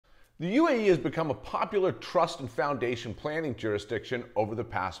The UAE has become a popular trust and foundation planning jurisdiction over the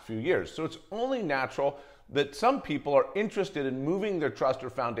past few years, so it's only natural that some people are interested in moving their trust or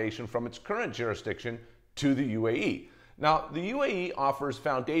foundation from its current jurisdiction to the UAE. Now, the UAE offers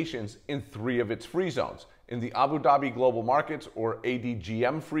foundations in 3 of its free zones: in the Abu Dhabi Global Markets, or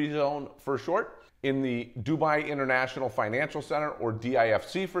ADGM free zone for short, in the Dubai International Financial Center, or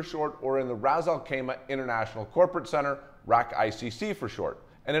DIFC for short, or in the Ras Al Khaimah International Corporate Center, RAKICC for short.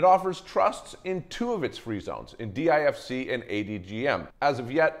 And it offers trusts in 2 of its free zones, in DIFC and ADGM. As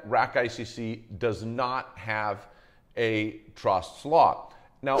of yet, RAKICC does not have a trusts law.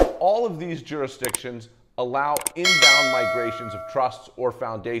 Now, all of these jurisdictions allow inbound migrations of trusts or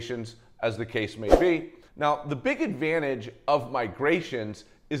foundations, as the case may be. Now, the big advantage of migrations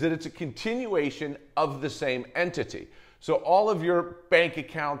is that it's a continuation of the same entity. So all of your bank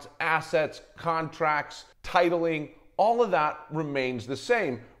accounts, assets, contracts, titling, all of that remains the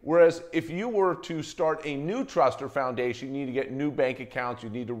same. Whereas if you were to start a new trust or foundation, you need to get new bank accounts,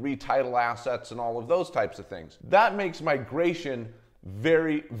 you need to retitle assets and all of those types of things. That makes migration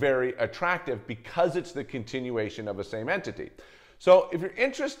very, very attractive because it's the continuation of the same entity. So if you're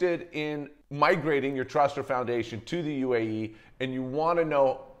interested in migrating your trust or foundation to the UAE and you want to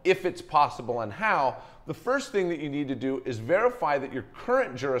know if it's possible and how, the first thing that you need to do is verify that your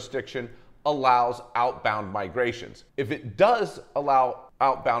current jurisdiction allows outbound migrations. If it does allow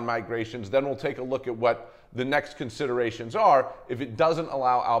outbound migrations, then we'll take a look at what the next considerations are. If it doesn't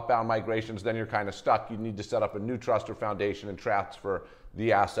allow outbound migrations, then you're kind of stuck. You need to set up a new trust or foundation and transfer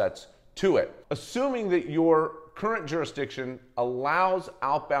the assets to it. Assuming that your current jurisdiction allows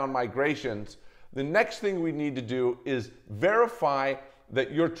outbound migrations, the next thing we need to do is verify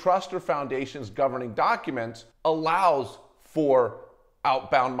that your trust or foundation's governing documents allows for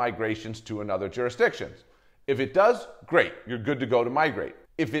outbound migrations to another jurisdiction. If it does, great, you're good to go to migrate.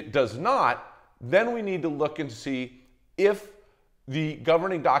 If it does not, then we need to look and see if the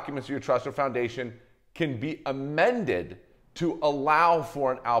governing documents of your trust or foundation can be amended to allow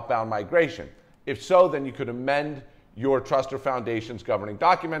for an outbound migration. If so, then you could amend your trust or foundation's governing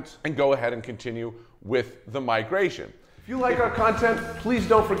documents and go ahead and continue with the migration. If you like our content, please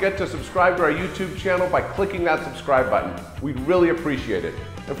don't forget to subscribe to our YouTube channel by clicking that subscribe button. We'd really appreciate it.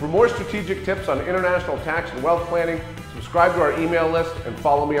 And for more strategic tips on international tax and wealth planning, subscribe to our email list and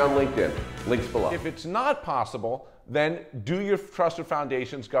follow me on LinkedIn. Links below. If it's not possible, then do your trust or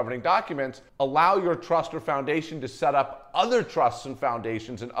foundation's governing documents allow your trust or foundation to set up other trusts and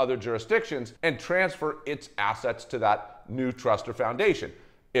foundations in other jurisdictions and transfer its assets to that new trust or foundation?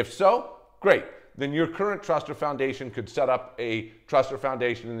 If so, great. Then your current trust or foundation could set up a trust or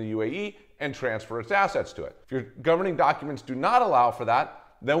foundation in the UAE and transfer its assets to it. If your governing documents do not allow for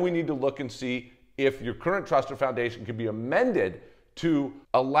that, then we need to look and see if your current trust or foundation can be amended to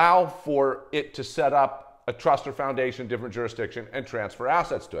allow for it to set up a trust or foundation in a different jurisdiction and transfer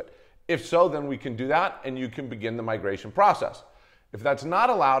assets to it. If so, then we can do that and you can begin the migration process. If that's not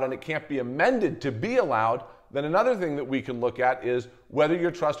allowed and it can't be amended to be allowed, then another thing that we can look at is whether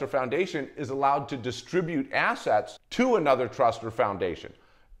your trust or foundation is allowed to distribute assets to another trust or foundation.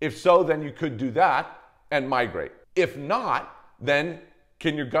 If so, then you could do that and migrate. If not, then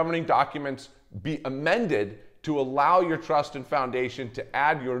can your governing documents be amended to allow your trust and foundation to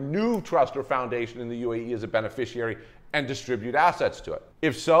add your new trust or foundation in the UAE as a beneficiary and distribute assets to it?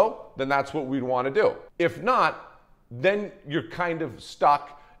 If so, then that's what we'd want to do. If not, then you're kind of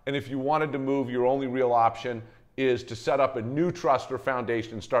stuck. And if you wanted to move, your only real option is to set up a new trust or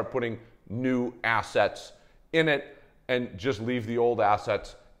foundation and start putting new assets in it and just leave the old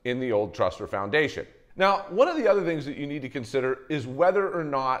assets in the old trust or foundation. Now, one of the other things that you need to consider is whether or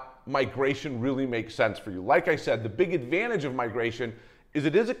not migration really makes sense for you. Like I said, the big advantage of migration is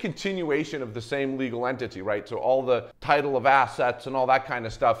it is a continuation of the same legal entity, right? So all the title of assets and all that kind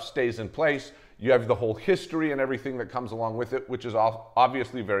of stuff stays in place. You have the whole history and everything that comes along with it, which is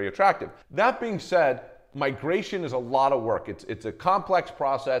obviously very attractive. That being said, migration is a lot of work. It's a complex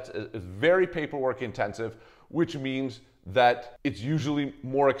process. It's very paperwork intensive, which means that it's usually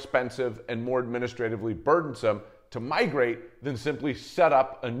more expensive and more administratively burdensome to migrate than simply set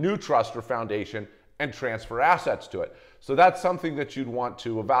up a new trust or foundation and transfer assets to it. So that's something that you'd want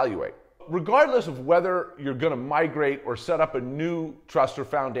to evaluate. Regardless of whether you're going to migrate or set up a new trust or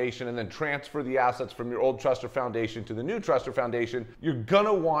foundation and then transfer the assets from your old trust or foundation to the new trust or foundation, you're going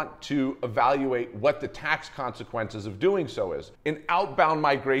to want to evaluate what the tax consequences of doing so is. An outbound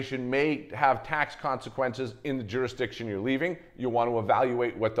migration may have tax consequences in the jurisdiction you're leaving. You'll want to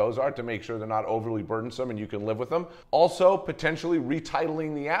evaluate what those are to make sure they're not overly burdensome and you can live with them. Also, potentially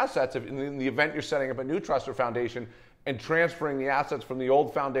retitling the assets in the event you're setting up a new trust or foundation and transferring the assets from the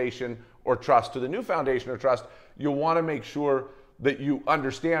old foundation or trust to the new foundation or trust, you'll want to make sure that you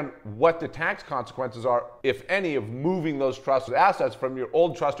understand what the tax consequences are, if any, of moving those trust assets from your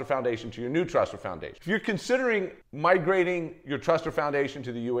old trust or foundation to your new trust or foundation. If you're considering migrating your trust or foundation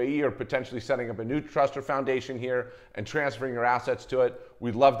to the UAE or potentially setting up a new trust or foundation here and transferring your assets to it,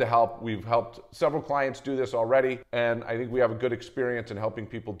 we'd love to help. We've helped several clients do this already, and I think we have a good experience in helping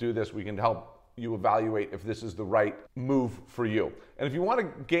people do this. We can help you evaluate if this is the right move for you. And if you want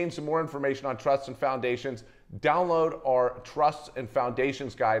to gain some more information on trusts and foundations, download our Trusts and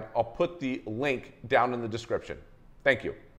Foundations Guide. I'll put the link down in the description. Thank you.